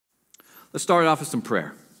Let's start off with some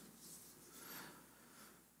prayer.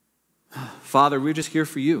 Father, we're just here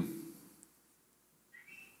for you.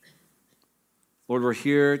 Lord, we're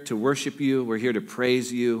here to worship you. We're here to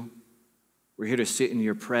praise you. We're here to sit in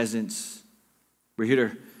your presence. We're here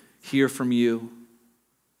to hear from you.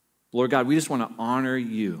 Lord God, we just want to honor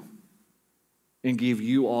you and give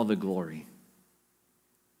you all the glory.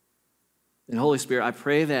 And Holy Spirit, I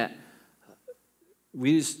pray that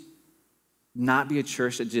we just not be a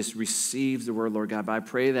church that just receives the word, Lord God, but I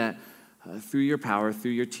pray that through your power,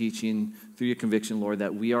 through your teaching, through your conviction, Lord,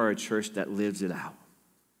 that we are a church that lives it out.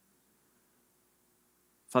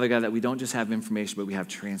 Father God, that we don't just have information, but we have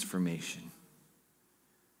transformation.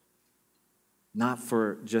 Not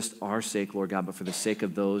for just our sake, Lord God, but for the sake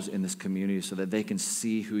of those in this community so that they can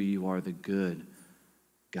see who you are, the good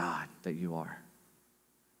God that you are.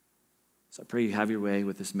 So I pray you have your way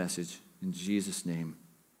with this message. In Jesus' name,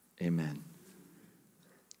 amen.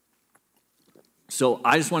 So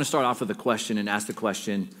I just want to start off with a question and ask the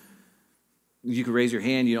question. You can raise your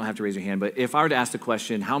hand. You don't have to raise your hand. But if I were to ask the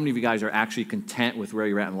question, how many of you guys are actually content with where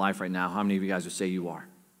you're at in life right now? How many of you guys would say you are?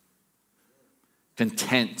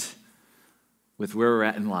 Content with where we're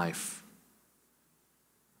at in life.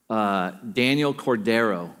 Daniel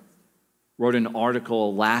Cordero wrote an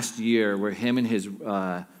article last year where him and his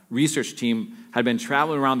research team had been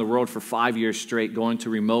traveling around the world for 5 years straight, going to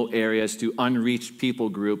remote areas to unreached people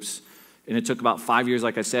groups. And it took about 5 years,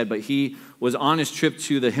 like I said, but he was on his trip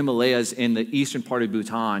to the Himalayas in the eastern part of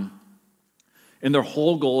Bhutan. And their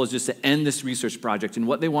whole goal is just to end this research project. And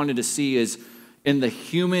what they wanted to see is in the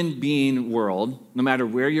human being world, no matter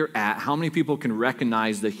where you're at, how many people can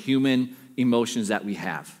recognize the human emotions that we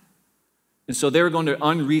have. And so they were going to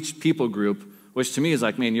unreached people group, which to me is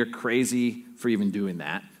like, man, you're crazy for even doing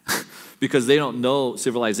that because they don't know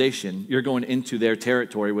civilization. You're going into their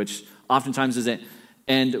territory, which oftentimes doesn't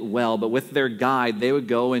end well. But with their guide, they would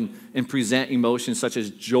go and present emotions such as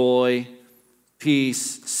joy,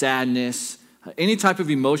 peace, sadness, any type of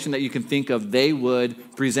emotion that you can think of, they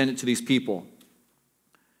would present it to these people.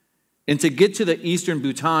 And to get to the eastern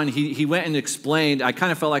Bhutan, he went and explained, I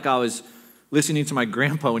kind of felt like I was listening to my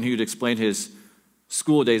grandpa when he would explain his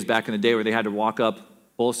school days back in the day where they had to walk up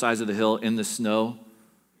both sides of the hill in the snow,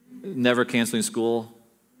 never canceling school.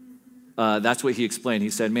 That's what he explained.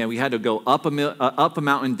 He said, man, we had to go up a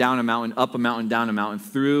mountain, down a mountain, up a mountain, down a mountain,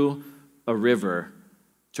 through a river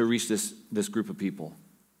to reach this group of people.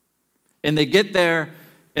 And they get there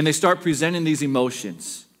and they start presenting these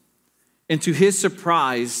emotions. And to his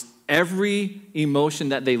surprise, every emotion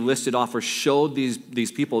that they listed off or showed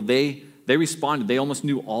these people, they responded. They almost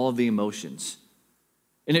knew all of the emotions.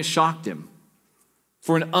 And it shocked him.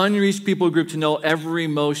 For an unreached people group to know every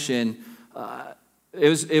emotion,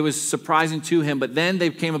 it was surprising to him. But then they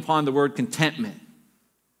came upon the word contentment.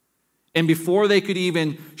 And before they could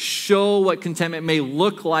even show what contentment may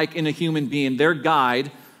look like in a human being, their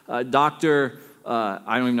guide, Dr.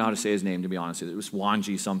 I don't even know how to say his name, to be honest. It was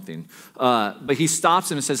Wanji something. But he stops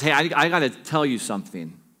him and says, hey, I got to tell you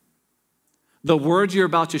something. The words you're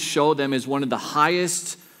about to show them is one of the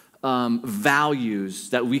highest values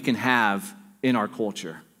that we can have in our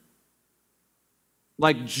culture.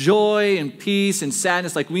 Like joy and peace and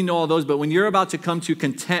sadness, like we know all those, but when you're about to come to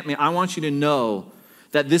contentment, I want you to know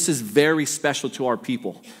that this is very special to our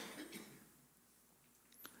people.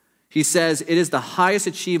 He says, it is the highest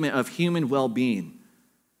achievement of human well-being.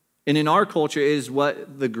 And in our culture, it is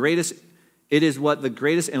what the greatest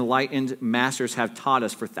enlightened masters have taught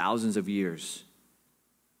us for thousands of years.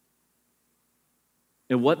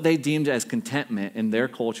 And what they deemed as contentment in their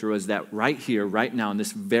culture was that right here, right now, in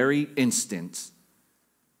this very instant,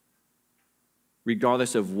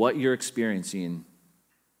 regardless of what you're experiencing,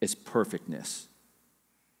 is perfectness.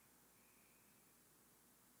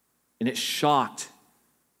 And it shocked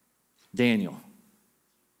Daniel.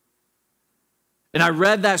 And I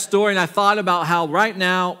read that story and I thought about how right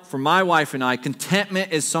now, for my wife and I,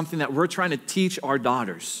 contentment is something that we're trying to teach our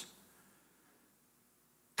daughters.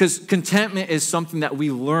 Because contentment is something that we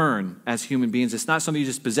learn as human beings. It's not something you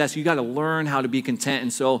just possess. You got to learn how to be content.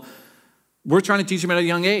 And so we're trying to teach them at a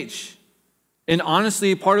young age. And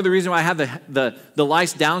honestly, part of the reason why I have the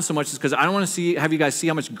lights down so much is because I don't want to have you guys see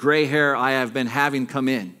how much gray hair I have been having come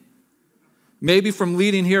in. Maybe from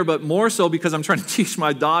leading here, but more so because I'm trying to teach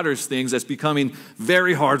my daughters things that's becoming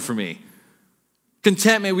very hard for me.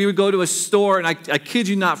 Contentment, we would go to a store, and I kid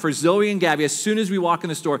you not, for Zoe and Gabby, as soon as we walk in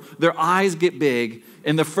the store, their eyes get big,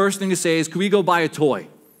 and the first thing to say is, can we go buy a toy?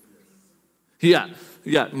 Yeah.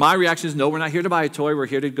 My reaction is, no, we're not here to buy a toy. We're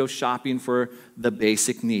here to go shopping for the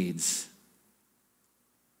basic needs.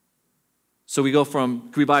 So we go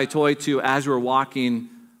from, can we buy a toy, to as we're walking,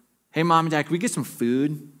 Hey, Mom and Dad, can we get some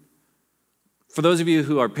food? For those of you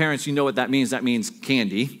who are parents, you know what that means. That means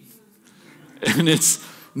candy. And it's,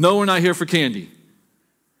 no, we're not here for candy.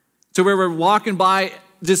 So where we're walking by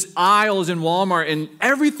this aisles in Walmart and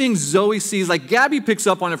everything Zoe sees, like Gabby picks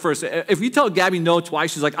up on it first. If you tell Gabby no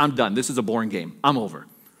twice, she's like, I'm done. This is a boring game. I'm over.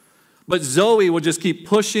 But Zoe will just keep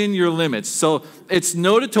pushing your limits. So it's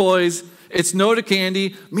no to toys. It's no to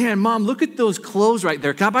candy. Man, Mom, look at those clothes right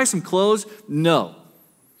there. Can I buy some clothes? No.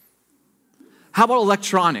 How about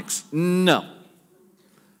electronics? No.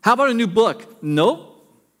 How about a new book? Nope.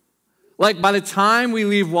 Like by the time we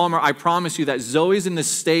leave Walmart, I promise you that Zoe's in the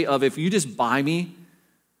state of, if you just buy me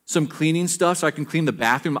some cleaning stuff so I can clean the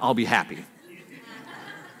bathroom, I'll be happy.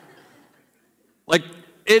 Like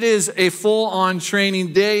it is a full-on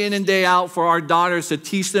training day in and day out for our daughters to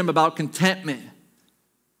teach them about contentment.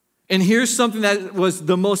 And here's something that was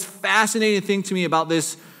the most fascinating thing to me about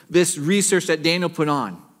this research that Daniel put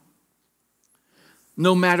on.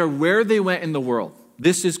 No matter where they went in the world,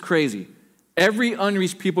 this is crazy. Every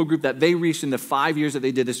unreached people group that they reached in the 5 years that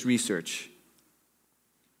they did this research,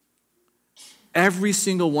 every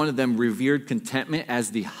single one of them revered contentment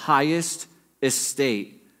as the highest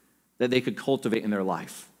estate that they could cultivate in their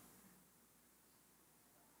life.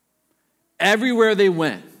 Everywhere they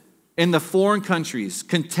went, in the foreign countries,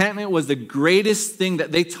 contentment was the greatest thing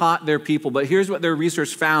that they taught their people. But here's what their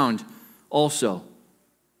research found also.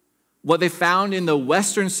 What they found in the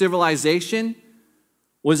Western civilization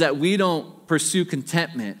was that we don't pursue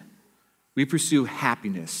contentment, we pursue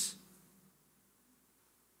happiness.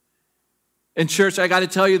 In church, I got to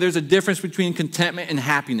tell you, there's a difference between contentment and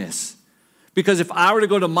happiness. Because if I were to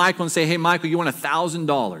go to Michael and say, hey, Michael, you want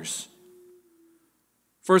 $1,000?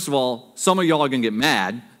 First of all, some of y'all are going to get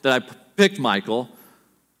mad that I picked Michael,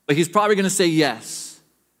 but he's probably going to say yes.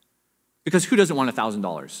 Because who doesn't want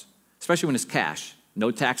 $1,000? Especially when it's cash.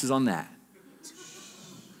 No taxes on that.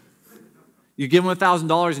 You give him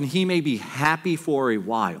 $1,000 and he may be happy for a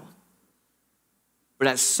while. But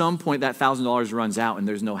at some point that $1,000 runs out and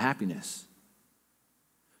there's no happiness.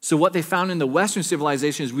 So what they found in the Western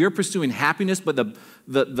civilization is we are pursuing happiness, but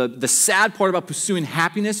the sad part about pursuing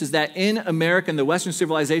happiness is that in America and the Western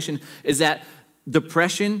civilization is that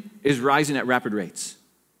depression is rising at rapid rates.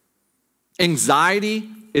 Anxiety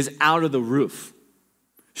is out of the roof.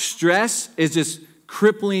 Stress is just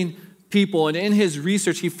crippling people. And in his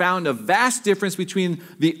research, he found a vast difference between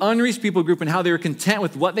the unreached people group and how they were content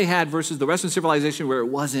with what they had versus the Western civilization where it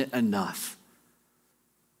wasn't enough.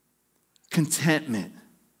 Contentment.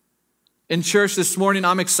 In church this morning,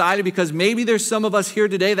 I'm excited because maybe there's some of us here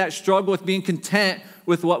today that struggle with being content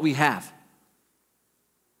with what we have.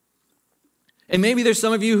 And maybe there's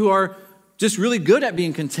some of you who are just really good at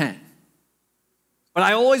being content. But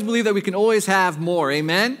I always believe that we can always have more.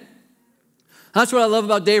 Amen? That's what I love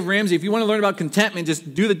about Dave Ramsey. If you want to learn about contentment,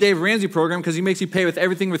 just do the Dave Ramsey program because he makes you pay with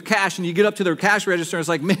everything with cash. And you get up to their cash register and it's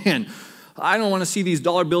like, man, I don't want to see these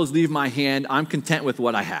dollar bills leave my hand. I'm content with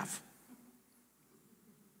what I have.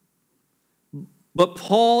 But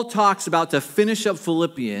Paul talks about, to finish up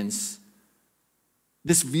Philippians,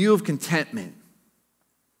 this view of contentment.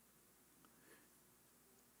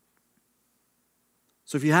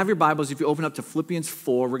 So if you have your Bibles, if you open up to Philippians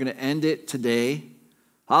 4, we're going to end it today.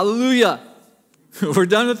 Hallelujah. We're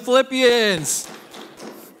done with Philippians.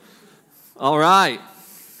 All right.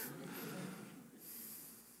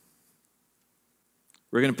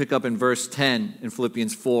 We're going to pick up in verse 10 in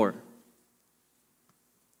Philippians 4.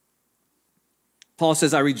 Paul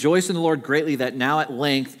says, I rejoice in the Lord greatly that now at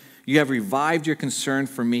length you have revived your concern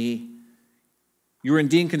for me. You were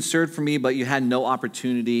indeed concerned for me, but you had no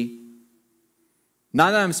opportunity.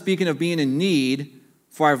 Not that I'm speaking of being in need,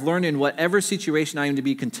 for I've learned in whatever situation I am to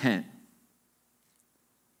be content.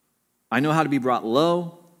 I know how to be brought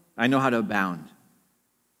low. I know how to abound.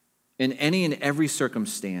 In any and every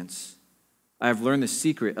circumstance, I have learned the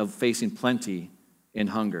secret of facing plenty in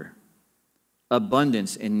hunger,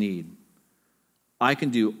 abundance in need. I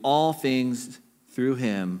can do all things through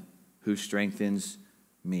him who strengthens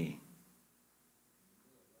me.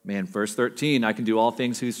 Man, verse 13, I can do all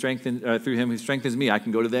things through him who strengthens me. I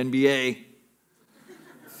can go to the NBA.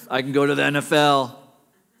 I can go to the NFL.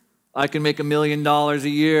 I can make $1 million a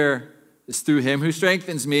year. It's through him who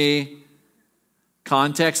strengthens me.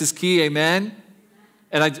 Context is key, amen?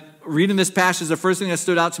 And reading this passage, the first thing that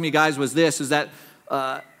stood out to me, guys, was this, is that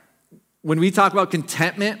when we talk about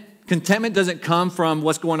contentment, contentment doesn't come from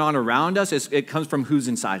what's going on around us. It comes from who's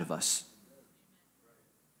inside of us.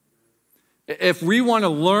 If we want to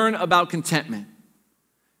learn about contentment,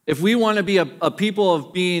 if we want to be a people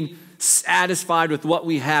of being satisfied with what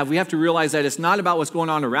we have, we have to realize that it's not about what's going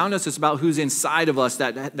on around us, it's about who's inside of us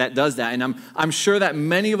that does that. And I'm sure that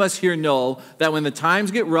many of us here know that when the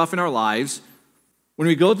times get rough in our lives, when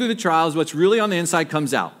we go through the trials, what's really on the inside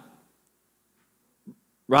comes out.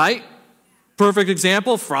 Right? Perfect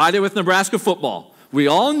example, Friday with Nebraska football. We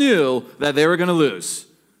all knew that they were going to lose.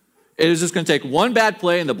 It was just going to take one bad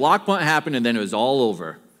play and the block punt happened and then it was all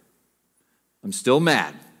over. I'm still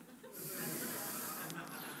mad.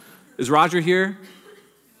 Is Roger here?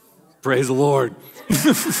 Praise the Lord.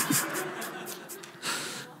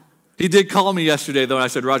 He did call me yesterday, though, and I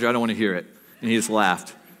said, Roger, I don't want to hear it. And he just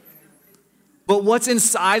laughed. But what's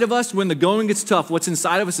inside of us when the going gets tough, what's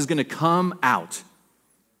inside of us is going to come out.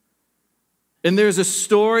 And there's a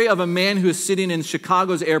story of a man who is sitting in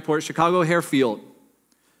Chicago's airport, Chicago Airfield.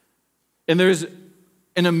 And there's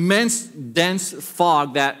an immense, dense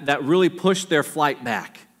fog that really pushed their flight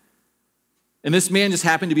back. And this man just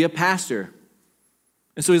happened to be a pastor.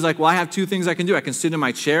 And so he's like, well, I have two things I can do. I can sit in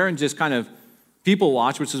my chair and just kind of people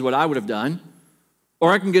watch, which is what I would have done.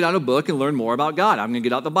 Or I can get out a book and learn more about God. I'm going to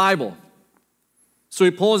get out the Bible. So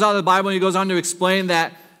he pulls out the Bible and he goes on to explain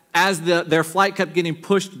that as their flight kept getting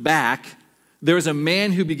pushed back, there was a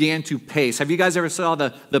man who began to pace. Have you guys ever saw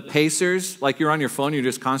the pacers? Like you're on your phone, you're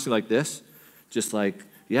just constantly like this. Just like,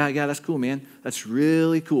 yeah, that's cool, man. That's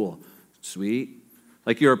really cool. Sweet.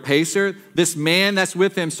 Like you're a pacer. This man that's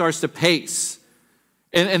with him starts to pace.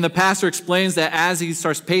 And the pastor explains that as he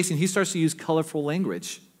starts pacing, he starts to use colorful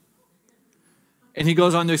language. And he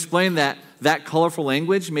goes on to explain that colorful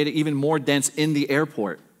language made it even more dense in the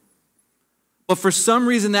airport. But for some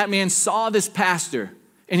reason, that man saw this pastor,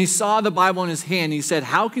 and he saw the Bible in his hand, and he said,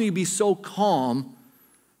 how can you be so calm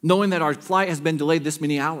knowing that our flight has been delayed this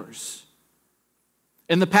many hours?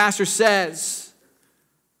 And the pastor says,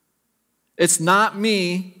 it's not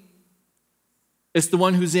me, it's the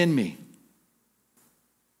one who's in me.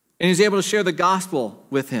 And he's able to share the gospel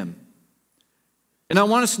with him. And I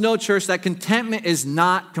want us to know, church, that contentment is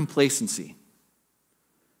not complacency.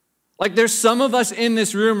 Like there's some of us in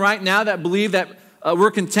this room right now that believe that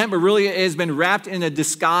we're content, but really it has been wrapped in a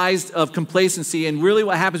disguise of complacency. And really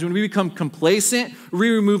what happens when we become complacent,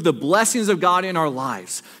 we remove the blessings of God in our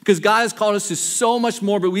lives. Because God has called us to so much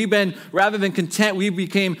more, but we've been, rather than content, we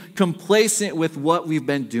became complacent with what we've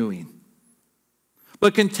been doing.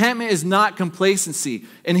 But contentment is not complacency.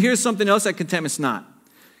 And here's something else that contentment's not.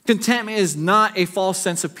 Contentment is not a false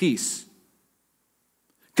sense of peace.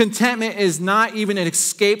 Contentment is not even an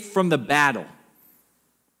escape from the battle.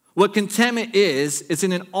 What contentment is, it's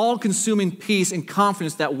in an all-consuming peace and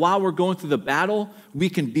confidence that while we're going through the battle, we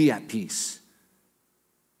can be at peace.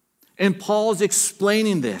 And Paul's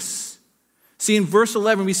explaining this. See, in verse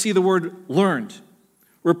 11, we see the word learned,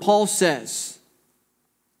 where Paul says,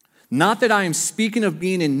 not that I am speaking of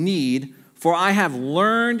being in need, for I have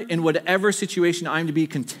learned in whatever situation I am to be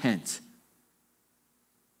content.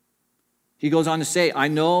 He goes on to say, I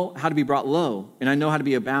know how to be brought low, and I know how to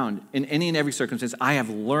be abound. In any and every circumstance, I have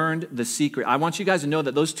learned the secret. I want you guys to know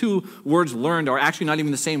that those two words, learned, are actually not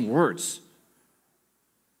even the same words.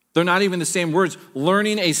 They're not even the same words.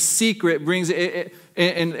 Learning a secret brings,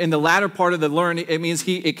 in the latter part of the learn, it means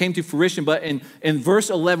it came to fruition. But in verse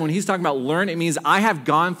 11, when he's talking about learn, it means I have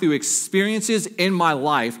gone through experiences in my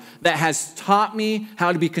life that has taught me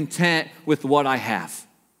how to be content with what I have.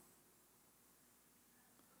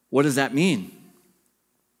 What does that mean?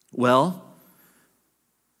 Well,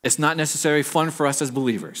 it's not necessarily fun for us as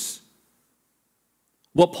believers.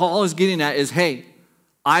 What Paul is getting at is, hey,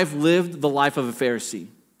 I've lived the life of a Pharisee.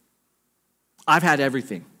 I've had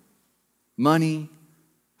everything. Money,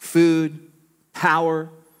 food, power,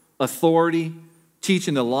 authority,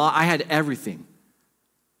 teaching the law. I had everything.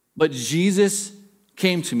 But Jesus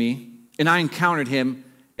came to me, and I encountered him,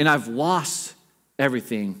 and I've lost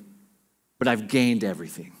everything, but I've gained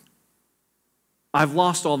everything. I've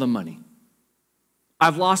lost all the money.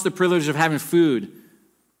 I've lost the privilege of having food.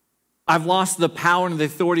 I've lost the power and the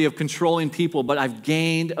authority of controlling people, but I've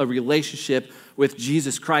gained a relationship with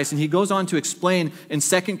Jesus Christ. And he goes on to explain in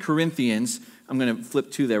 2 Corinthians, I'm going to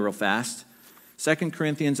flip to there real fast, 2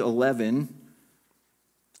 Corinthians 11.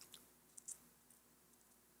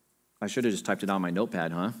 I should have just typed it on my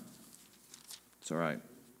notepad, huh? It's all right.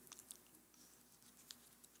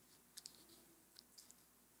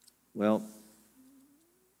 Well,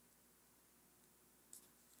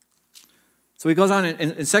 so he goes on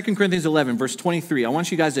in 2 Corinthians 11, verse 23. I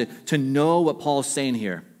want you guys to know what Paul is saying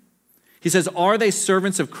here. He says, are they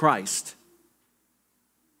servants of Christ?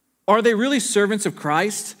 Are they really servants of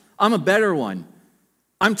Christ? I'm a better one.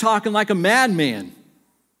 I'm talking like a madman.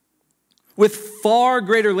 with far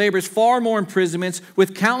greater labors, far more imprisonments,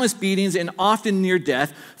 with countless beatings and often near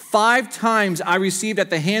death. 5 times I received at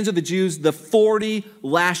the hands of the Jews the 40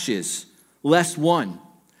 lashes, less one.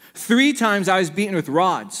 3 times I was beaten with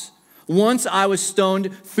rods. Once I was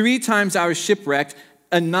stoned. 3 times I was shipwrecked.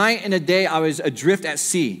 A night and a day I was adrift at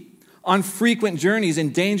sea, on frequent journeys, in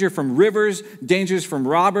danger from rivers, dangers from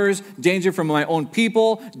robbers, danger from my own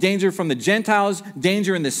people, danger from the Gentiles,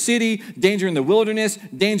 danger in the city, danger in the wilderness,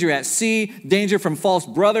 danger at sea, danger from false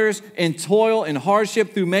brothers, in toil and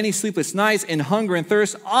hardship, through many sleepless nights, in hunger and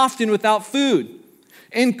thirst, often without food,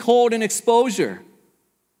 in cold and exposure.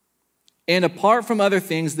 And apart from other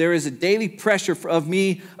things, there is a daily pressure of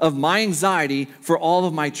my anxiety for all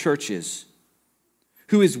of my churches.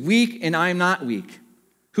 Who is weak and I am not weak?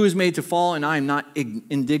 Who is made to fall and I am not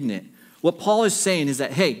indignant? What Paul is saying is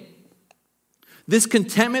that, hey, this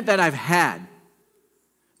contentment that I've had,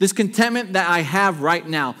 this contentment that I have right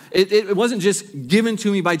now, it wasn't just given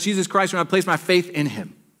to me by Jesus Christ when I placed my faith in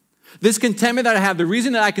him. This contentment that I have, the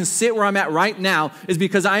reason that I can sit where I'm at right now is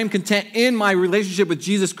because I am content in my relationship with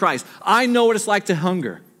Jesus Christ. I know what it's like to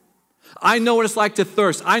hunger. I know what it's like to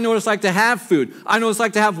thirst. I know what it's like to have food. I know what it's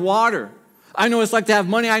like to have water. I know what it's like to have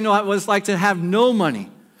money. I know what it's like to have no money.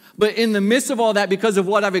 But in the midst of all that, because of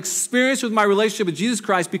what I've experienced with my relationship with Jesus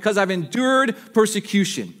Christ, because I've endured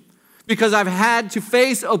persecution, because I've had to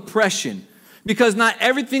face oppression, because not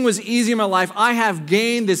everything was easy in my life, I have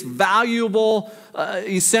gained this valuable,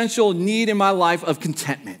 essential need in my life of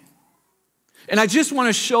contentment. And I just want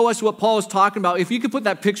to show us what Paul is talking about. If you could put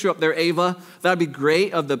that picture up there, Ava, that'd be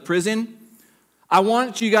great, of the prison. I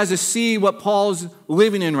want you guys to see what Paul's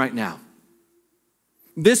living in right now.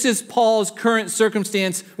 This is Paul's current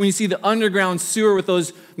circumstance when you see the underground sewer with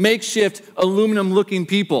those makeshift aluminum-looking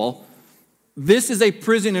people. This is a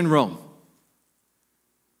prison in Rome.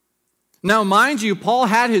 Now, mind you, Paul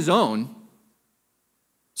had his own,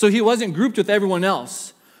 so he wasn't grouped with everyone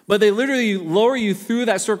else. But they literally lower you through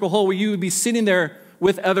that circle hole where you would be sitting there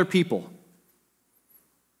with other people.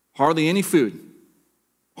 Hardly any food,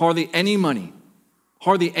 hardly any money,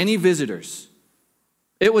 hardly any visitors.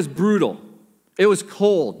 It was brutal. It was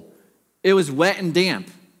cold. It was wet and damp.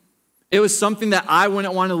 It was something that I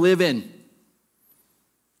wouldn't want to live in.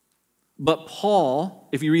 But Paul,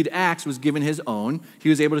 if you read Acts, was given his own. He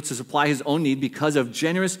was able to supply his own need because of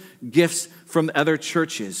generous gifts from other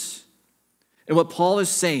churches. And what Paul is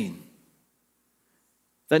saying,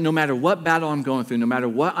 that no matter what battle I'm going through, no matter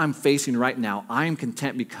what I'm facing right now, I am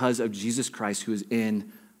content because of Jesus Christ who is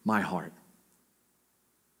in my heart.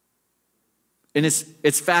 And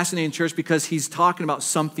it's fascinating, church, because he's talking about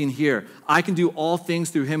something here. I can do all things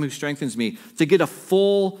through him who strengthens me. To get a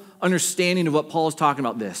full understanding of what Paul is talking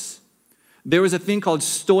about this, there was a thing called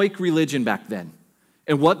Stoic religion back then.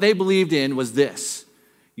 And what they believed in was this: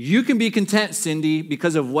 you can be content, Cindy,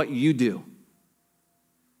 because of what you do.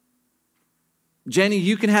 Jenny,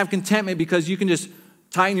 you can have contentment because you can just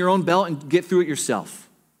tighten your own belt and get through it yourself.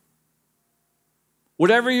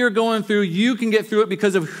 Whatever you're going through, you can get through it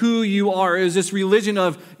because of who you are. It was this religion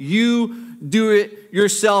of you do it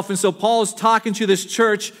yourself. And so Paul is talking to this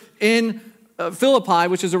church in Philippi,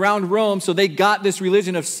 which is around Rome. So they got this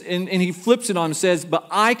religion of, and he flips it on and says, but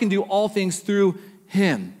I can do all things through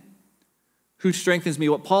him who strengthens me.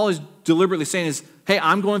 What Paul is deliberately saying is, hey,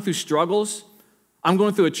 I'm going through struggles. I'm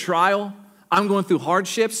going through a trial. I'm going through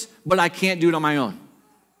hardships, but I can't do it on my own.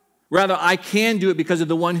 Rather, I can do it because of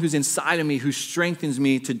the one who's inside of me, who strengthens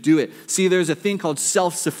me to do it. See, there's a thing called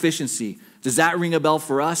self-sufficiency. Does that ring a bell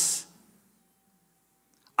for us?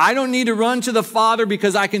 I don't need to run to the Father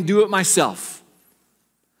because I can do it myself.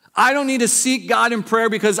 I don't need to seek God in prayer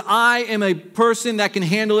because I am a person that can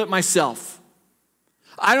handle it myself.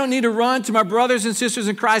 I don't need to run to my brothers and sisters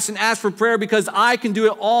in Christ and ask for prayer because I can do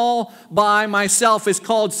it all by myself. It's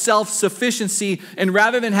called self-sufficiency. And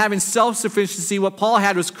rather than having self-sufficiency, what Paul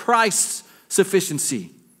had was Christ's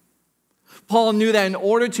sufficiency. Paul knew that in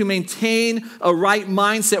order to maintain a right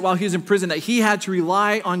mindset while he was in prison, that he had to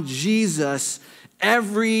rely on Jesus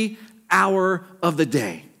every hour of the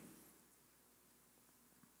day.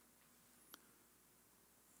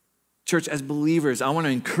 Church, as believers, I want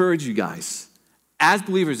to encourage you guys. As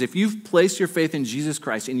believers, if you've placed your faith in Jesus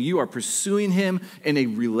Christ and you are pursuing him in a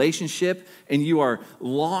relationship and you are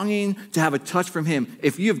longing to have a touch from him,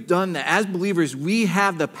 if you have done that, as believers, we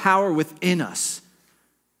have the power within us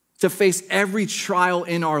to face every trial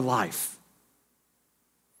in our life.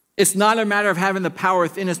 It's not a matter of having the power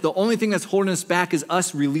within us. The only thing that's holding us back is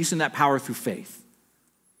us releasing that power through faith.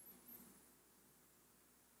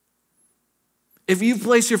 If you've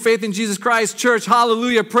placed your faith in Jesus Christ, church,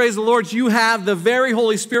 hallelujah, praise the Lord, you have the very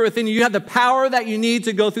Holy Spirit within you. You have the power that you need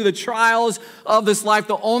to go through the trials of this life.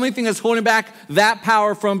 The only thing that's holding back that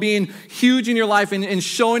power from being huge in your life and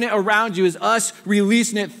showing it around you is us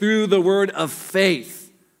releasing it through the word of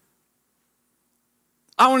faith.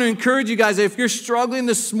 I want to encourage you guys that if you're struggling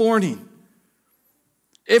this morning,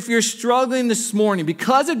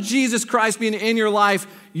 because of Jesus Christ being in your life,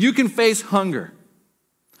 you can face hunger.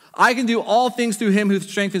 I can do all things through him who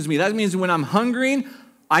strengthens me. That means when I'm hungering,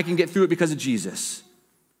 I can get through it because of Jesus.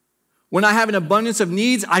 When I have an abundance of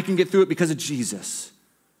needs, I can get through it because of Jesus.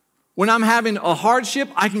 When I'm having a hardship,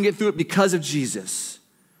 I can get through it because of Jesus.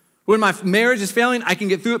 When my marriage is failing, I can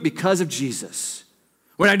get through it because of Jesus.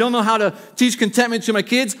 When I don't know how to teach contentment to my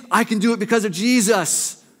kids, I can do it because of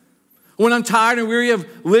Jesus. When I'm tired and weary of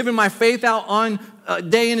living my faith out on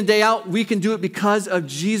day in and day out, we can do it because of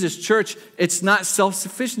Jesus. Church, it's not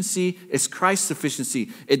self-sufficiency, it's Christ's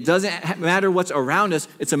sufficiency. It doesn't matter what's around us,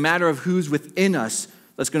 it's a matter of who's within us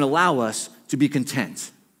that's going to allow us to be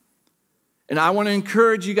content. And I want to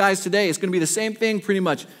encourage you guys today, it's going to be the same thing pretty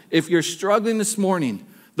much. If you're struggling this morning,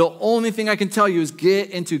 the only thing I can tell you is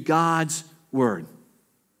get into God's word.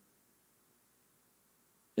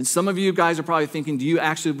 And some of you guys are probably thinking, do you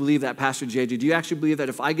actually believe that, Pastor JJ? Do you actually believe that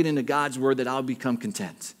if I get into God's word that I'll become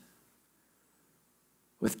content?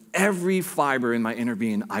 With every fiber in my inner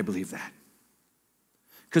being, I believe that.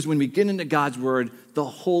 Because when we get into God's word, the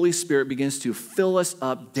Holy Spirit begins to fill us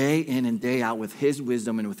up day in and day out with his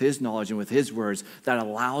wisdom and with his knowledge and with his words that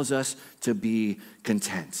allows us to be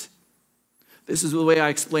content. This is the way I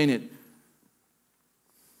explain it.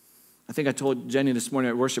 I think I told Jenny this morning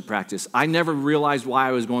at worship practice, I never realized why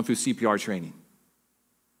I was going through CPR training.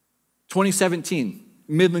 2017,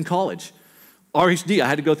 Midland College, RHD, I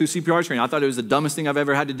had to go through CPR training. I thought it was the dumbest thing I've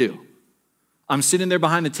ever had to do. I'm sitting there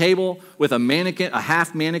behind the table with a mannequin, a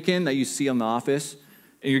half mannequin that you see in the office,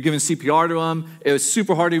 and you're giving CPR to them. It was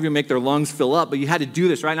super hard to even make their lungs fill up, but you had to do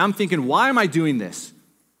this, right? And I'm thinking, why am I doing this?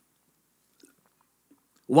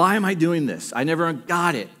 Why am I doing this? I never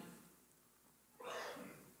got it.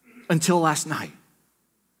 Until last night.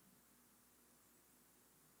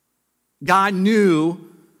 God knew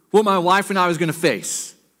what my wife and I was going to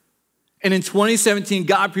face. And in 2017,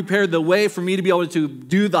 God prepared the way for me to be able to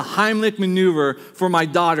do the Heimlich maneuver for my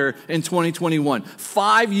daughter in 2021.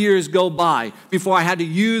 5 years go by before I had to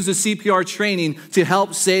use the CPR training to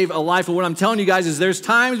help save a life. And what I'm telling you guys is there's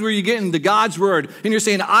times where you get into God's word and you're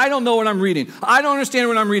saying, I don't know what I'm reading. I don't understand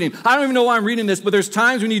what I'm reading. I don't even know why I'm reading this. But there's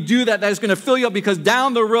times when you do that that's going to fill you up because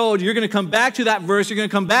down the road, you're going to come back to that verse. You're going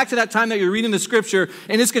to come back to that time that you're reading the scripture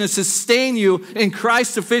and it's going to sustain you in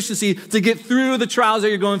Christ's sufficiency to get through the trials that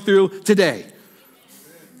you're going through today.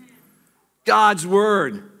 God's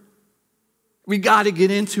word. We got to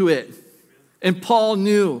get into it. And Paul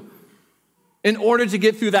knew in order to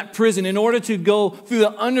get through that prison, in order to go through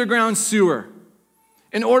the underground sewer,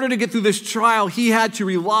 in order to get through this trial, he had to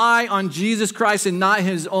rely on Jesus Christ and not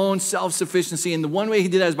his own self-sufficiency. And the one way he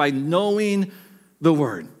did that is by knowing the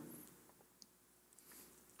word.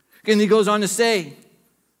 And he goes on to say,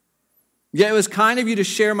 yet it was kind of you to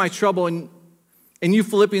share my trouble, and you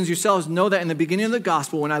Philippians yourselves know that in the beginning of the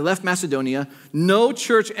gospel, when I left Macedonia, no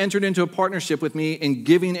church entered into a partnership with me in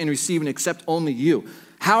giving and receiving except only you.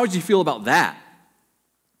 How would you feel about that?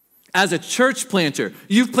 As a church planter,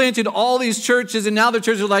 you've planted all these churches and now the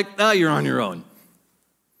churches are like, oh, you're on your own.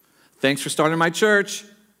 Thanks for starting my church,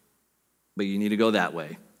 but you need to go that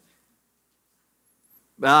way.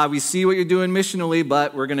 We see what you're doing missionally,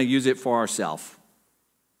 but we're going to use it for ourselves.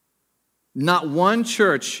 Not one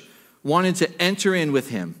church wanted to enter in with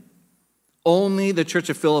him. Only the church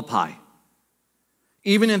of Philippi.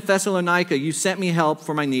 Even in Thessalonica, you sent me help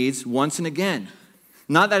for my needs once and again.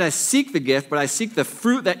 Not that I seek the gift, but I seek the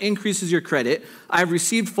fruit that increases your credit. I have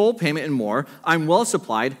received full payment and more. I'm well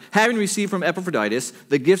supplied, having received from Epaphroditus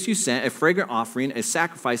the gifts you sent, a fragrant offering, a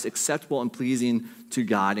sacrifice acceptable and pleasing to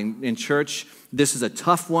God. In church, this is a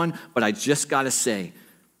tough one, but I just got to say,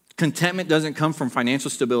 contentment doesn't come from financial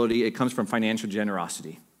stability. It comes from financial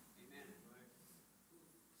generosity.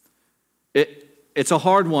 It's a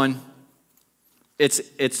hard one.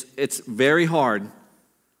 It's very hard,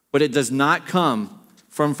 but it does not come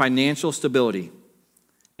from financial stability.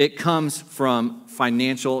 It comes from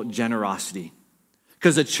financial generosity.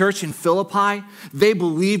 Because the church in Philippi, they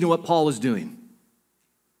believed in what Paul was doing.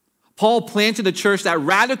 Paul planted a church that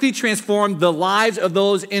radically transformed the lives of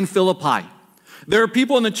those in Philippi. There are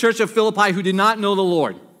people in the church of Philippi who did not know the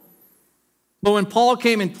Lord. But when Paul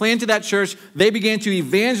came and planted that church, they began to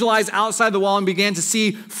evangelize outside the wall and began to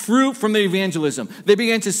see fruit from the evangelism. They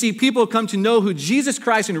began to see people come to know who Jesus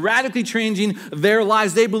Christ and radically changing their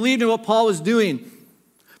lives. They believed in what Paul was doing.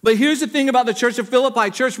 But here's the thing about the church of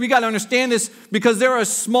Philippi. Church, we got to understand this because they're a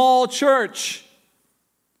small church.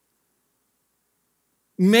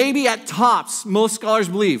 Maybe at tops, most scholars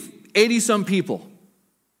believe, 80-some people.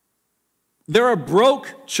 They're a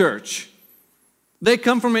broke church. They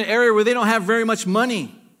come from an area where they don't have very much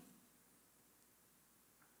money.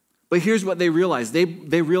 But here's what they realized.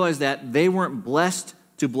 They realized that they weren't blessed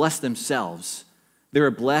to bless themselves. They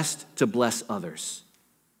were blessed to bless others.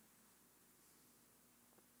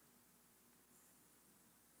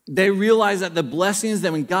 They realized that the blessings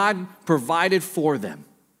that when God provided for them,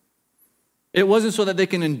 it wasn't so that they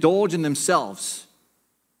can indulge in themselves.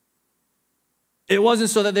 It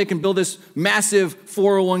wasn't so that they can build this massive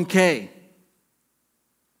 401k.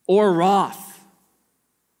 Or Roth,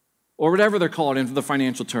 or whatever they're called in the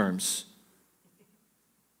financial terms.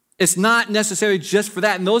 It's not necessarily just for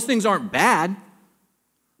that, and those things aren't bad,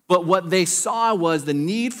 but what they saw was the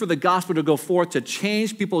need for the gospel to go forth to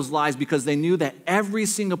change people's lives because they knew that every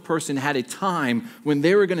single person had a time when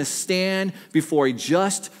they were going to stand before a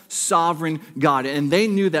just, sovereign God, and they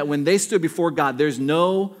knew that when they stood before God, there's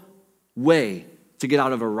no way to get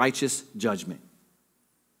out of a righteous judgment.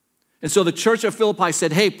 And so the church of Philippi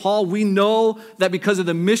said, hey, Paul, we know that because of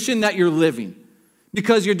the mission that you're living,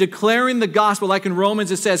 because you're declaring the gospel, like in Romans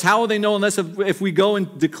it says, how will they know unless if we go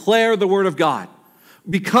and declare the word of God?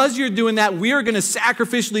 Because you're doing that, we are going to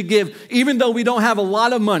sacrificially give, even though we don't have a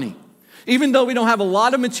lot of money, even though we don't have a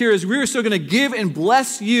lot of materials, we're still going to give and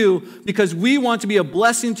bless you because we want to be a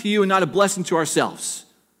blessing to you and not a blessing to ourselves.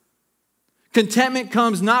 Contentment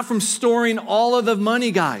comes not from storing all of the money,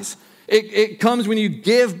 guys. It comes when you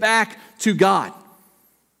give back to God.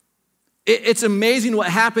 It's amazing what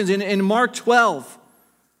happens in Mark 12,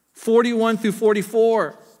 41 through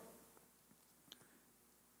 44.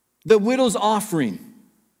 The widow's offering.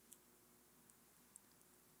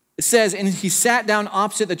 It says, and he sat down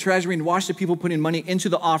opposite the treasury and watched the people putting money into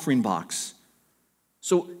the offering box.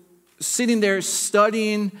 So sitting there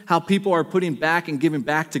studying how people are putting back and giving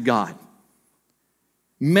back to God.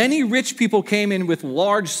 Many rich people came in with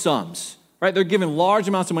large sums, right? They're given large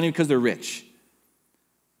amounts of money because they're rich.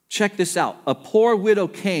 Check this out. A poor widow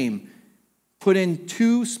came, put in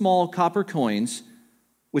 2 small copper coins,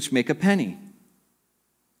 which make a penny.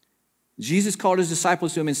 Jesus called his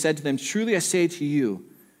disciples to him and said to them, truly I say to you,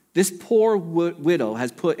 this poor widow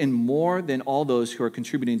has put in more than all those who are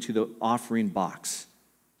contributing to the offering box.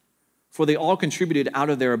 For they all contributed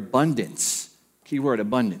out of their abundance. Key word,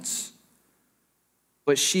 abundance.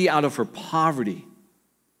 But she, out of her poverty,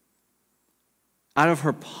 out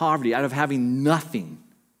of having nothing,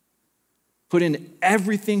 put in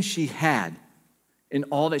everything she had and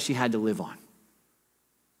all that she had to live on.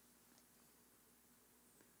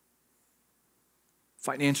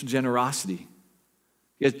 Financial generosity.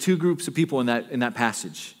 You have 2 groups of people in that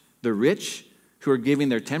passage. The rich, who are giving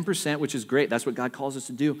their 10%, which is great. That's what God calls us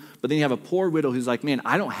to do. But then you have a poor widow who's like, man,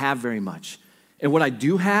 I don't have very much. And what I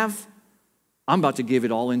do have, I'm about to give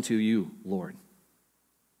it all into you, Lord.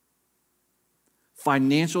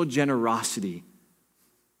 Financial generosity.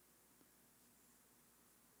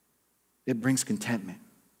 It brings contentment.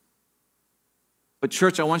 But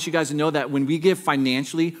church, I want you guys to know that when we give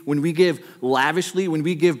financially, when we give lavishly, when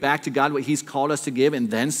we give back to God what he's called us to give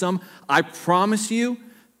and then some, I promise you,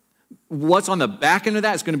 what's on the back end of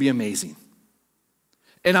that is going to be amazing.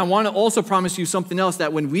 And I want to also promise you something else,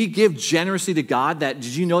 that when we give generously to God, that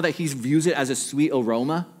did you know that he views it as a sweet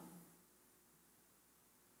aroma?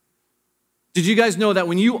 Did you guys know that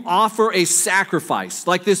when you offer a sacrifice,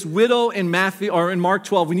 like this widow in Matthew or in Mark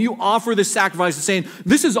 12, when you offer this sacrifice and saying,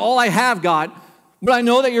 this is all I have, God, but I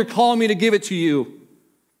know that you're calling me to give it to you.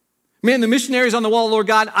 Man, the missionaries on the wall, Lord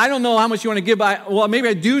God, I don't know how much you want to give by, well, maybe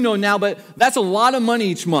I do know now, but that's a lot of money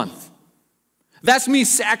each month. That's me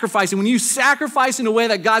sacrificing. When you sacrifice in a way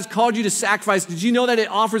that God's called you to sacrifice, did you know that it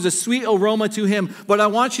offers a sweet aroma to him? But I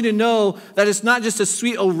want you to know that it's not just a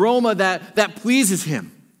sweet aroma that pleases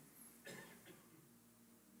him.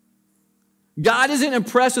 God isn't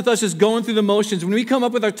impressed with us just going through the motions. When we come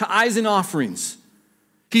up with our tithes and offerings,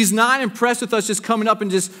 he's not impressed with us just coming up and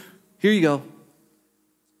just, here you go.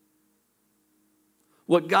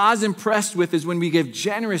 What God's impressed with is when we give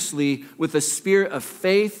generously with a spirit of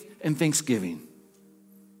faith and thanksgiving.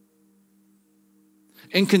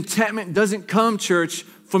 And contentment doesn't come, church,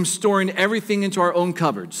 from storing everything into our own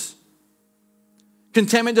cupboards.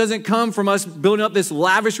 Contentment doesn't come from us building up this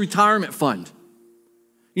lavish retirement fund.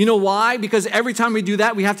 You know why? Because every time we do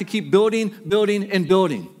that, we have to keep building, building, and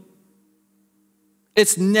building.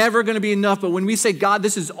 It's never going to be enough. But when we say, God,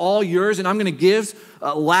 this is all yours, and I'm going to give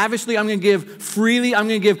lavishly, I'm going to give freely, I'm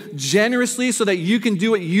going to give generously so that you can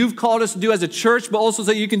do what you've called us to do as a church, but also so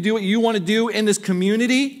that you can do what you want to do in this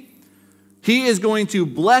community, he is going to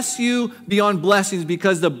bless you beyond blessings,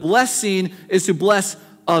 because the blessing is to bless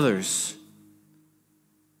others.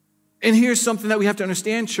 And here's something that we have to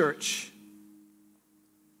understand, church.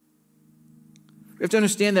 We have to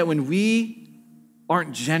understand that when we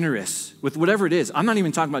aren't generous with whatever it is, I'm not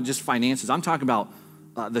even talking about just finances, I'm talking about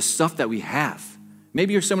the stuff that we have.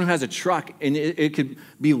 Maybe you're someone who has a truck and it could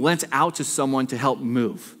be lent out to someone to help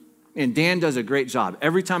move. And Dan does a great job.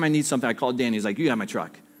 Every time I need something, I call Dan. He's like, you have my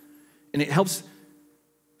truck. And it helps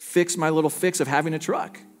fix my little fix of having a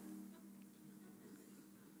truck.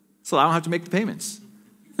 So I don't have to make the payments.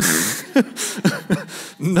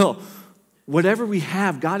 No. Whatever we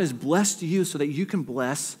have, God has blessed you so that you can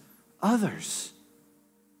bless others.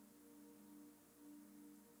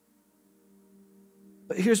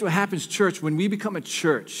 But here's what happens, church. When we become a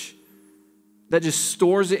church that just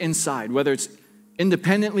stores it inside, whether it's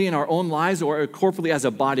independently in our own lives or corporately as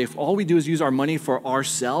a body, if all we do is use our money for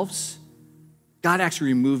ourselves, God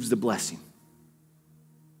actually removes the blessing.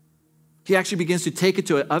 He actually begins to take it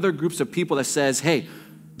to other groups of people that says, hey,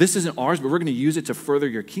 this isn't ours, but we're going to use it to further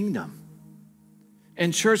your kingdom.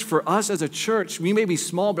 And church, for us as a church, we may be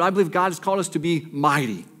small, but I believe God has called us to be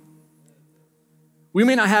mighty. We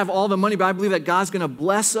may not have all the money, but I believe that God's going to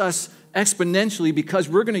bless us exponentially because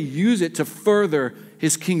we're going to use it to further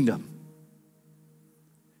his kingdom.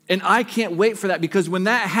 And I can't wait for that, because when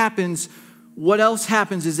that happens, what else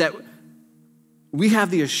happens is that we have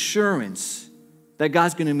the assurance that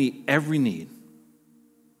God's going to meet every need.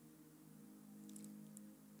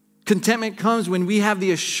 Contentment comes when we have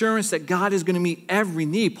the assurance that God is going to meet every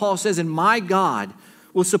need. Paul says, and my God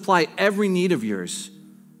will supply every need of yours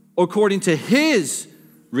according to his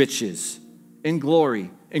riches in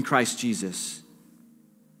glory in Christ Jesus.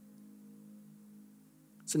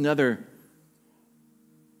 It's another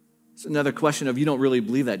question of, you don't really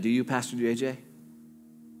believe that, do you, Pastor JJ?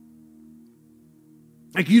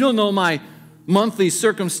 Like, you don't know my monthly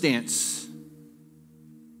circumstance.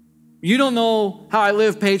 You don't know how I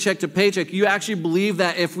live paycheck to paycheck. You actually believe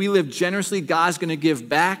that if we live generously, God's going to give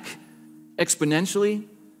back exponentially?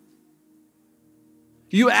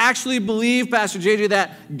 You actually believe, Pastor JJ,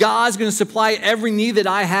 that God's going to supply every need that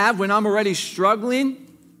I have when I'm already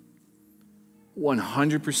struggling?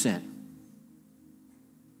 100%.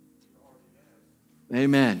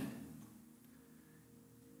 Amen.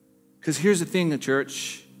 Because here's the thing, the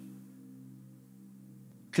church.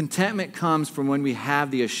 Contentment comes from when we have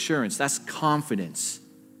the assurance. That's confidence.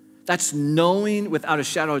 That's knowing without a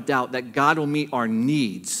shadow of doubt that God will meet our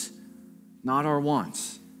needs, not our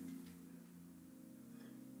wants.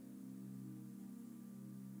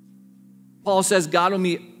 Paul says God will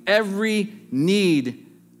meet every need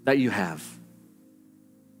that you have.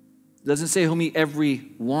 It doesn't say he'll meet every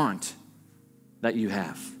want that you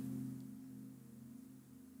have.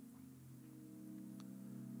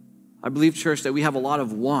 I believe, church, that we have a lot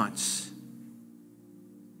of wants,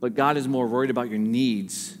 but God is more worried about your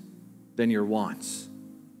needs than your wants.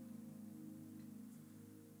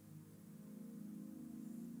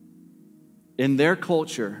 In their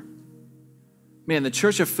culture, man, the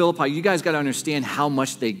church of Philippi, you guys got to understand how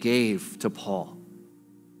much they gave to Paul.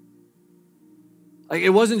 Like, it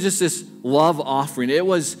wasn't just this love offering. It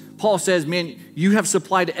was, Paul says, man, you have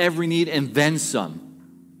supplied every need and then some.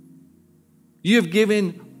 You have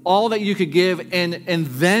given all that you could give and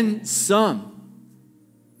then some.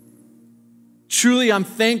 Truly, I'm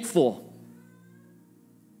thankful.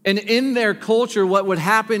 And in their culture, what would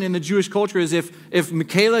happen in the Jewish culture is if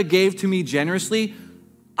Michaela gave to me generously,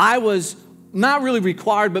 I was not really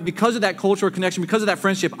required, but because of that cultural connection, because of that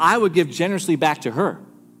friendship, I would give generously back to her.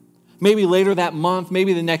 Maybe later that month,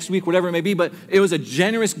 maybe the next week, whatever it may be, but it was a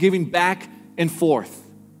generous giving back and forth.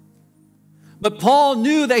 But Paul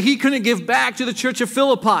knew that he couldn't give back to the church of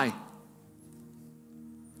Philippi.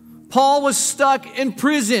 Paul was stuck in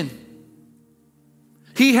prison.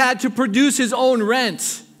 He had to produce his own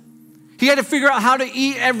rent. He had to figure out how to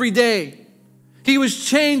eat every day. He was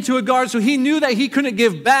chained to a guard, so he knew that he couldn't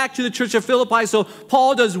give back to the church of Philippi. So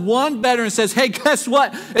Paul does one better and says, hey, guess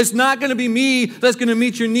what? It's not going to be me that's going to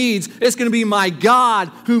meet your needs. It's going to be my God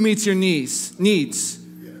who meets your needs.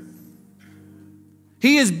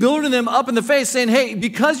 He is building them up in the face, saying, hey,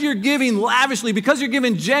 because you're giving lavishly, because you're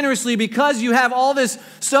giving generously, because you have all this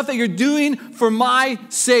stuff that you're doing for my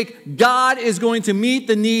sake, God is going to meet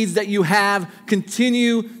the needs that you have.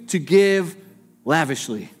 Continue to give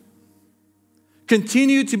lavishly.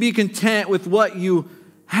 Continue to be content with what you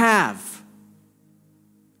have.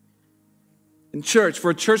 In church,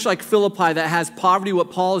 for a church like Philippi that has poverty,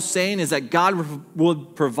 what Paul is saying is that God will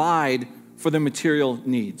provide for their material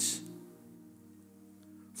needs.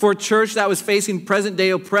 For a church that was facing present-day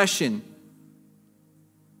oppression,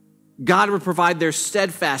 God would provide their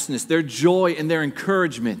steadfastness, their joy, and their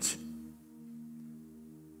encouragement.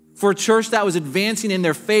 For a church that was advancing in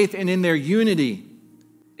their faith and in their unity,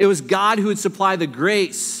 it was God who would supply the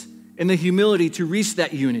grace and the humility to reach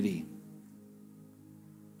that unity.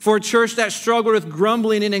 For a church that struggled with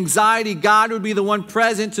grumbling and anxiety, God would be the one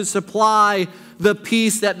present to supply the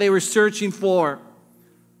peace that they were searching for.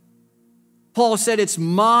 Paul said, it's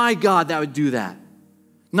my God that would do that.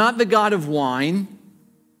 Not the God of wine,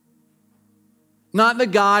 not the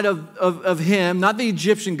God of him, not the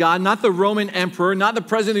Egyptian God, not the Roman emperor, not the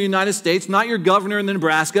president of the United States, not your governor in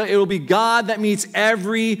Nebraska. It will be God that meets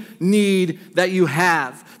every need that you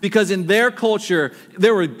have. Because in their culture,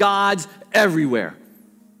 there were gods everywhere.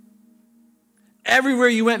 Everywhere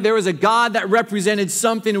you went, there was a God that represented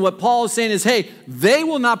something. And what Paul is saying is, hey, they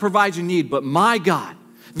will not provide your need, but my God,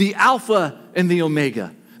 the Alpha and the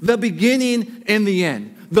Omega, the beginning and the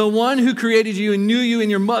end, the one who created you and knew you in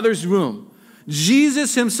your mother's womb,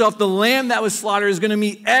 Jesus himself, the lamb that was slaughtered, is going to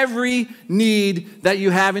meet every need that you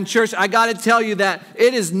have in church. I got to tell you that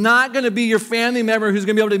it is not going to be your family member who's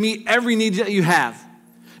going to be able to meet every need that you have.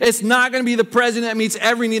 It's not going to be the president that meets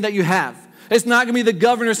every need that you have. It's not going to be the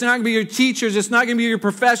governor. It's not going to be your teachers. It's not going to be your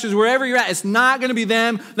professors. Wherever you're at, it's not going to be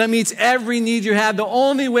them that meets every need you have. The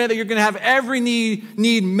only way that you're going to have every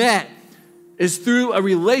need met is through a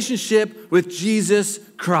relationship with Jesus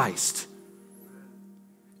Christ.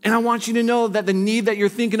 And I want you to know that the need that you're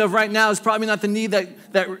thinking of right now is probably not the need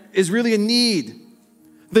that is really a need.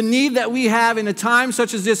 The need that we have in a time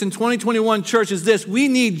such as this in 2021 church is this. We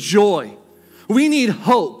need joy. We need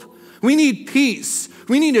hope. We need peace.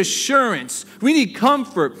 We need assurance. We need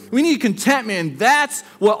comfort. We need contentment. And that's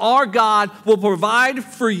what our God will provide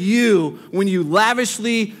for you when you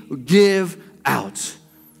lavishly give out.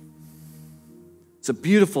 It's a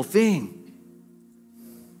beautiful thing.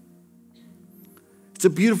 It's a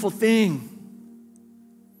beautiful thing.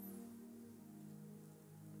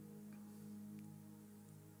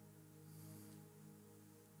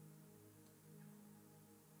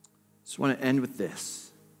 Just want to end with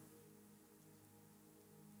this.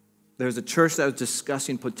 There's a church that was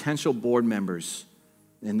discussing potential board members,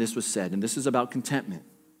 and this was said, and this is about contentment.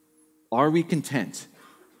 Are we content?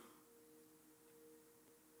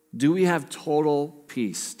 Do we have total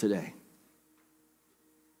peace today?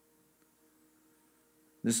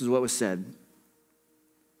 This is what was said.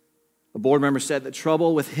 A board member said the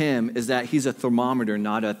trouble with him is that he's a thermometer,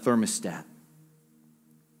 not a thermostat.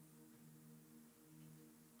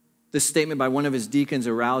 This statement by one of his deacons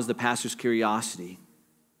aroused the pastor's curiosity,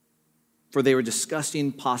 for they were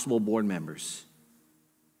discussing possible board members.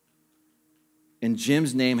 And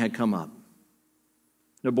Jim's name had come up.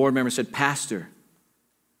 The board member said, Pastor,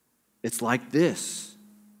 it's like this.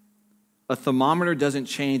 A thermometer doesn't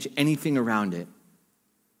change anything around it.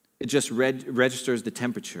 It just registers the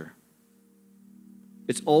temperature.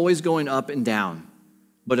 It's always going up and down,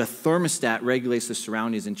 but a thermostat regulates the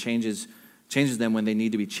surroundings and changes them when they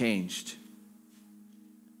need to be changed.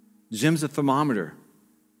 Jim's a thermometer.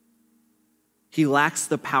 He lacks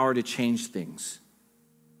the power to change things.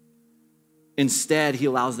 Instead, he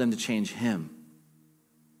allows them to change him.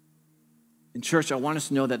 In church, I want us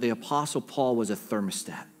to know that the Apostle Paul was a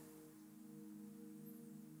thermostat.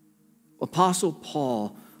 Apostle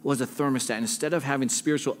Paul was a thermostat. Instead of having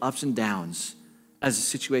spiritual ups and downs as the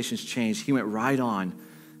situations changed, he went right on,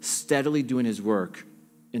 steadily doing his work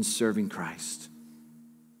in serving Christ.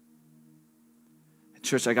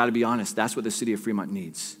 Church, I got to be honest, that's what the city of Fremont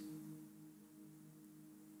needs.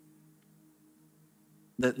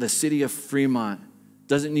 The city of Fremont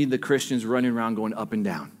doesn't need the Christians running around going up and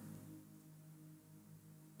down.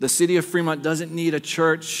 The city of Fremont doesn't need a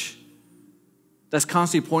church that's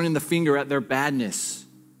constantly pointing the finger at their badness.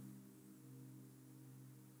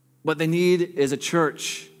 What they need is a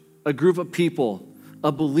church, a group of people,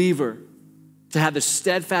 a believer, to have the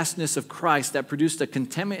steadfastness of Christ that produced a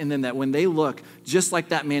contentment in them that when they look, just like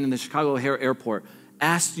that man in the Chicago O'Hare Airport,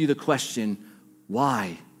 asks you the question,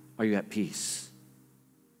 why are you at peace?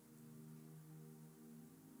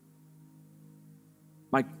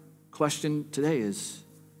 My question today is,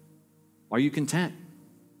 are you content?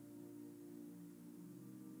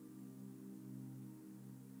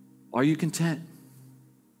 Are you content?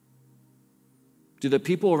 Do the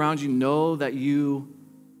people around you know that you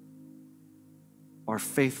are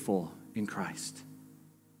faithful in Christ.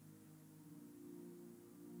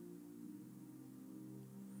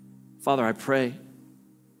 Father, I pray,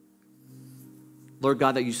 Lord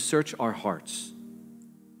God, that you search our hearts.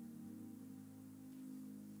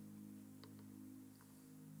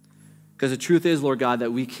 Because the truth is, Lord God,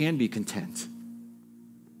 that we can be content.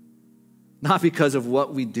 Not because of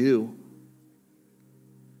what we do,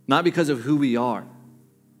 not because of who we are,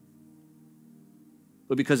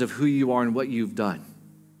 but because of who you are and what you've done.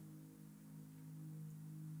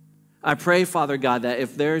 I pray, Father God, that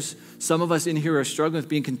if there's some of us in here who are struggling with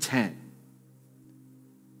being content,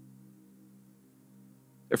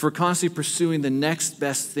 if we're constantly pursuing the next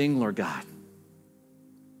best thing, Lord God,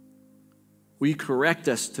 will you correct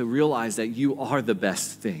us to realize that you are the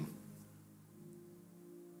best thing?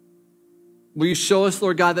 Will you show us,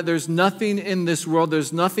 Lord God, that there's nothing in this world,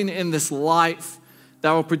 there's nothing in this life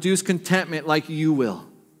that will produce contentment like you will.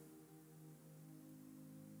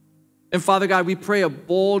 And Father God, we pray a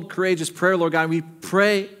bold, courageous prayer, Lord God. We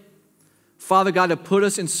pray, Father God, to put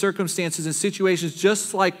us in circumstances and situations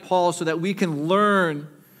just like Paul so that we can learn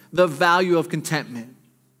the value of contentment.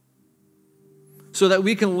 So that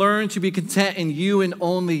we can learn to be content in you and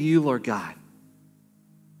only you, Lord God.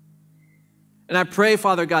 And I pray,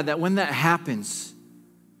 Father God, that when that happens,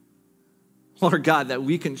 Lord God, that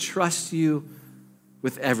we can trust you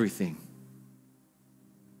with everything.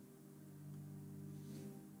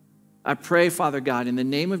 I pray, Father God, in the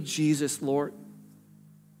name of Jesus, Lord,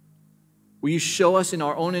 will you show us in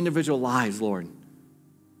our own individual lives, Lord,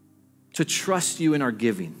 to trust you in our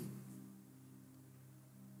giving.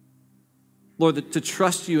 Lord, to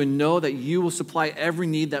trust you and know that you will supply every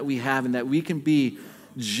need that we have and that we can be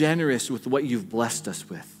generous with what you've blessed us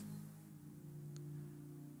with.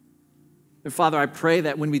 And Father, I pray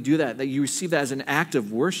that when we do that, that you receive that as an act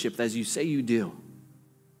of worship, as you say you do.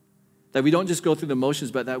 That we don't just go through the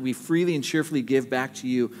motions, but that we freely and cheerfully give back to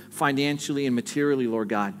you financially and materially, Lord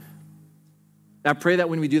God. I pray that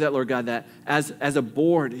when we do that, Lord God, that as a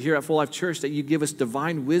board here at Full Life Church, that you give us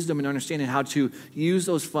divine wisdom and understanding how to use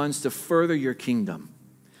those funds to further your kingdom.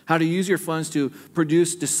 How to use your funds to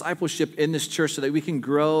produce discipleship in this church so that we can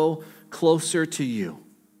grow closer to you.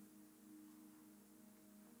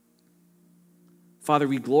 Father,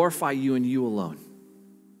 we glorify you and you alone.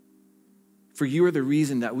 For you are the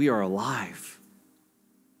reason that we are alive.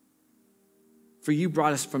 For you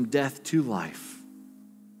brought us from death to life.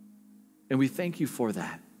 And we thank you for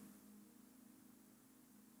that.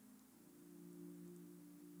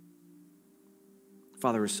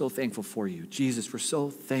 Father, we're so thankful for you. Jesus, we're so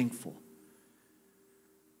thankful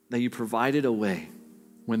that you provided a way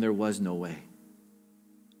when there was no way.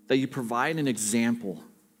 That you provide an example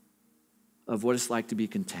of what it's like to be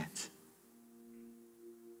content.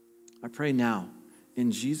 I pray now,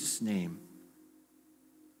 in Jesus' name,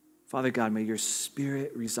 Father God, may your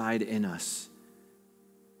Spirit reside in us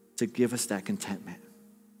to give us that contentment.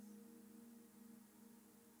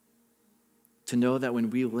 To know that when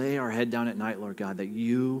we lay our head down at night, Lord God, that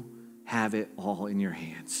you have it all in your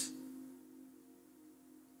hands.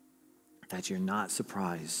 That you're not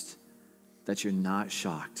surprised, that you're not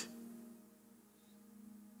shocked,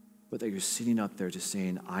 but that you're sitting up there just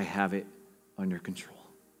saying, I have it under control.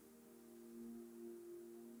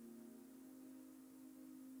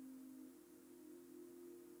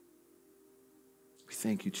 We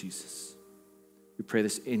thank you, Jesus. We pray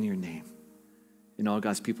this in your name. And all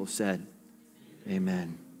God's people said,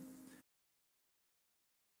 amen.